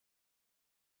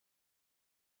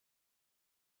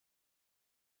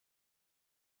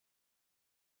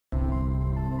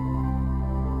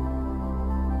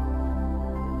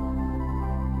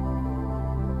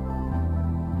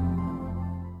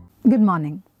Good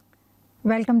morning.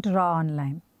 Welcome to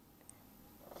Raaonline.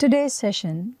 Today's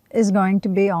session is going to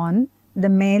be on the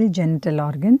male genital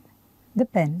organ, the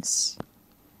penis.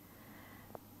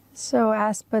 So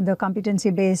as per the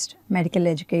competency-based medical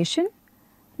education,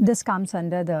 this comes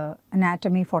under the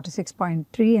anatomy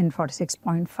 46.3 and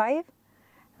 46.5,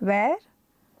 where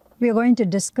we are going to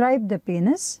describe the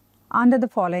penis under the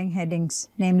following headings,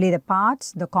 namely the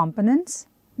parts, the components,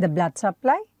 the blood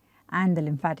supply and the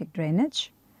lymphatic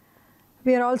drainage.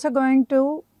 We are also going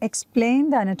to explain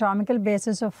the anatomical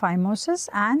basis of phimosis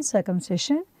and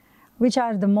circumcision, which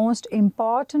are the most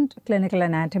important clinical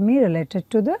anatomy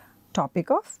related to the topic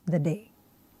of the day.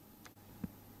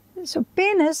 So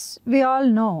penis, we all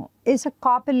know, is a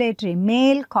copulatory,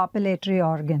 male copulatory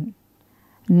organ.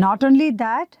 Not only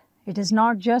that, it is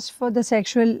not just for the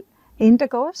sexual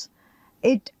intercourse,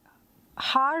 it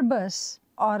harbors,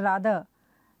 or rather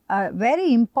a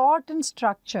very important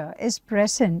structure is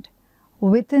present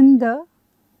within the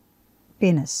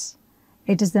penis.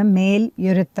 It is the male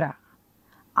urethra.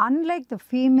 Unlike the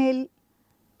female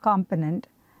component,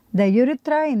 the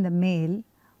urethra in the male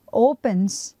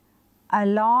opens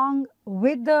along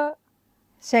with the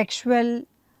sexual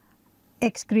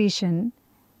excretion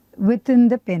within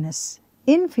the penis.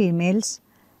 In females,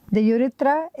 the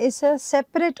urethra is a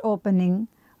separate opening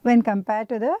when compared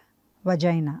to the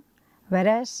vagina,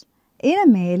 whereas in a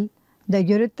male, the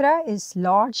urethra is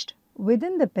lodged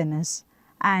within the penis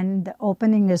and the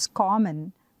opening is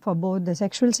common for both the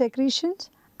sexual secretions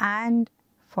and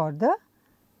for the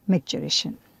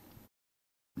micturition.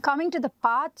 Coming to the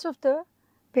parts of the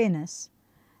penis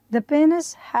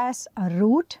has a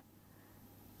root.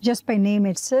 Just by name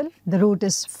itself, the root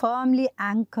is firmly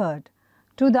anchored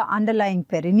to the underlying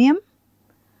perineum.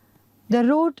 The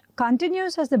root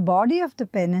continues as the body of the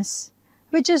penis,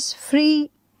 which is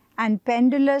free and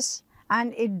pendulous,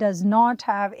 and it does not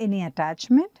have any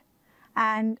attachment.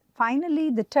 And finally,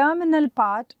 the terminal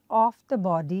part of the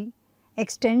body,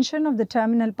 extension of the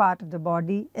terminal part of the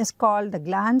body is called the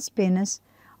glans penis,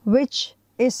 which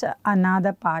is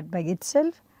another part by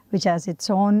itself, which has its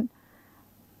own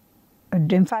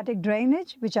lymphatic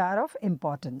drainage, which are of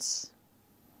importance.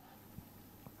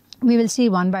 We will see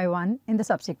one by one in the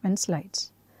subsequent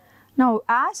slides. Now,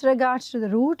 as regards to the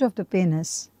root of the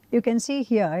penis, you can see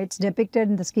here, it's depicted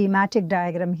in the schematic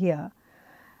diagram here.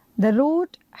 The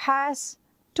root has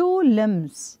two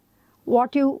limbs,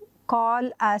 what you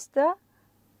call as the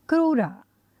crura.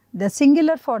 The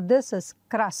singular for this is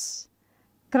crus.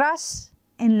 Crus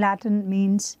in Latin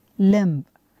means limb.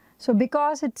 So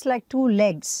because it's like two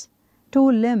legs,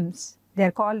 two limbs, they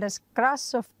are called as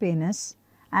crus of penis,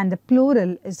 and the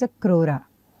plural is the crura.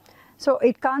 So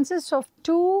it consists of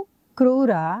two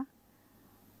crura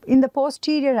in the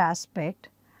posterior aspect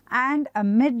and a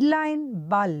midline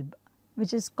bulb,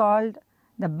 which is called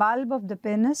the bulb of the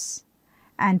penis,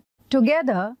 and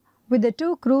together with the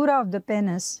two crura of the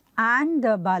penis and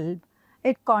the bulb,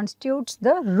 it constitutes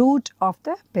the root of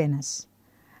the penis.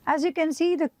 As you can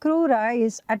see, the crura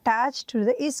is attached to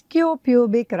the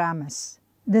ischiopubic ramus.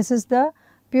 This is the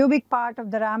pubic part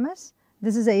of the ramus.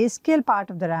 This is the ischial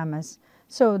part of the ramus.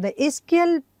 So the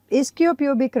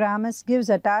ischiopubic ramus gives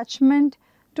attachment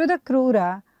to the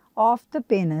crura of the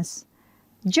penis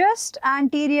just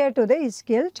anterior to the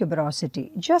ischial tuberosity,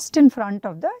 just in front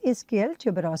of the ischial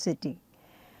tuberosity.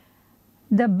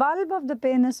 The bulb of the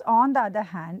penis, on the other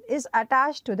hand, is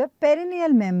attached to the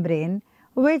perineal membrane,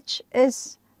 which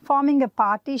is forming a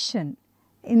partition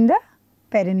in the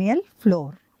perineal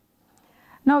floor.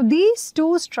 Now, these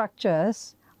two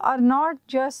structures are not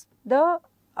just the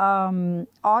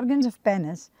organs of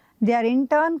penis, they are in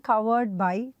turn covered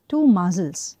by two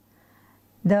muscles.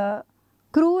 The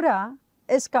crura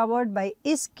is covered by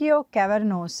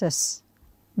ischiocavernosus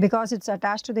because it's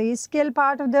attached to the ischial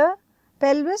part of the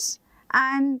pelvis,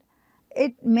 and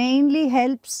it mainly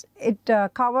helps, it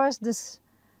covers this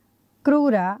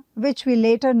crura, which we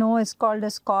later know is called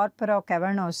as corpora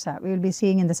cavernosa. We will be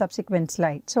seeing in the subsequent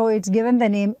slide. So it's given the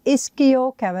name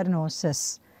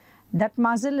ischiocavernosus. That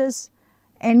muscle is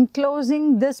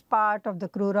enclosing this part of the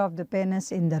crura of the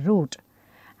penis in the root.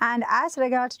 And as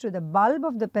regards to the bulb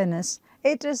of the penis,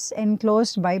 it is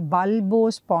enclosed by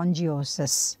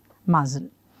bulbospongiosus muscle.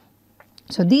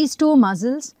 So these two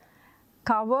muscles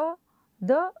cover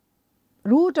the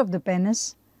root of the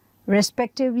penis,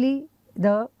 respectively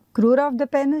the crura of the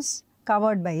penis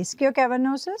covered by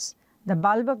ischiocavernosus, the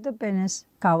bulb of the penis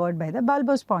covered by the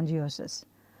bulbospongiosus.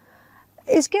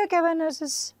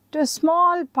 Ischiocavernosus, to a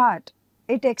small part,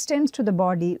 it extends to the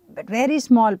body, but very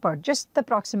small part, just the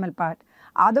proximal part.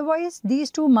 Otherwise, these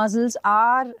two muscles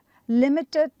are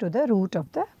limited to the root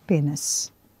of the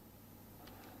penis.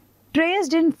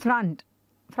 Traced in front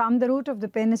from the root of the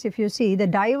penis, if you see the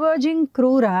diverging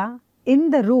crura in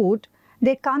the root,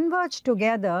 they converge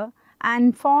together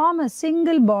and form a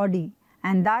single body,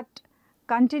 and that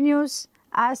continues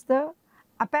as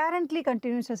apparently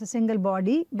continues as a single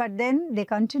body, but then they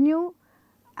continue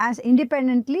as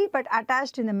independently but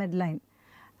attached in the midline.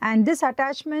 And this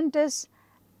attachment is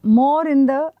more in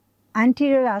the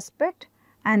anterior aspect,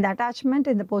 and the attachment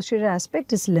in the posterior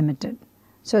aspect is limited.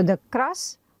 So the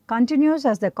crus continues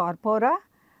as the corpora,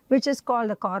 which is called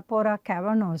the corpora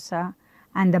cavernosa,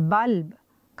 and the bulb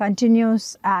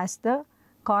continues as the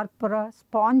corpora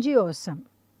spongiosum.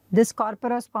 This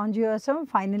corpora spongiosum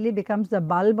finally becomes the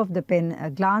bulb of the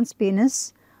glans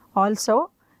penis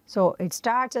also. So it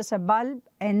starts as a bulb,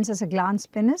 ends as a glans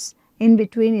penis, in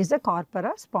between is the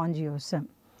corpora spongiosum.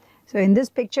 So in this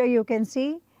picture you can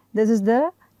see this is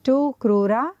the two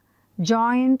crura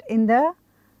joined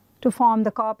to form the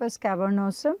corpus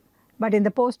cavernosum, but in the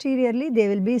posteriorly they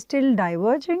will be still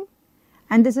diverging,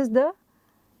 and this is the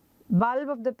bulb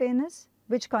of the penis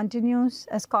which continues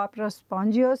as corpus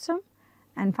spongiosum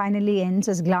and finally ends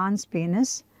as glans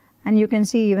penis, and you can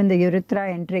see even the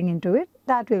urethra entering into it.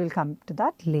 That we will come to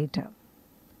that later.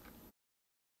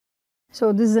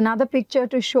 So this is another picture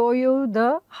to show you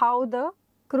how the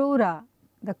crura,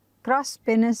 the crus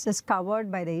penis, is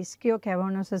covered by the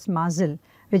ischiocavernosus muscle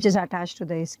which is attached to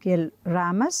the ischial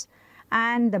ramus,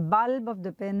 and the bulb of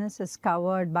the penis is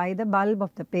covered by the bulb of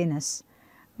the penis,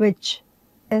 which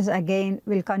is again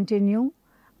will continue.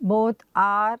 Both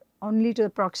are only to the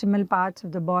proximal parts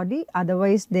of the body,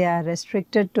 otherwise they are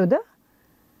restricted to the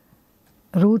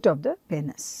root of the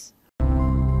penis.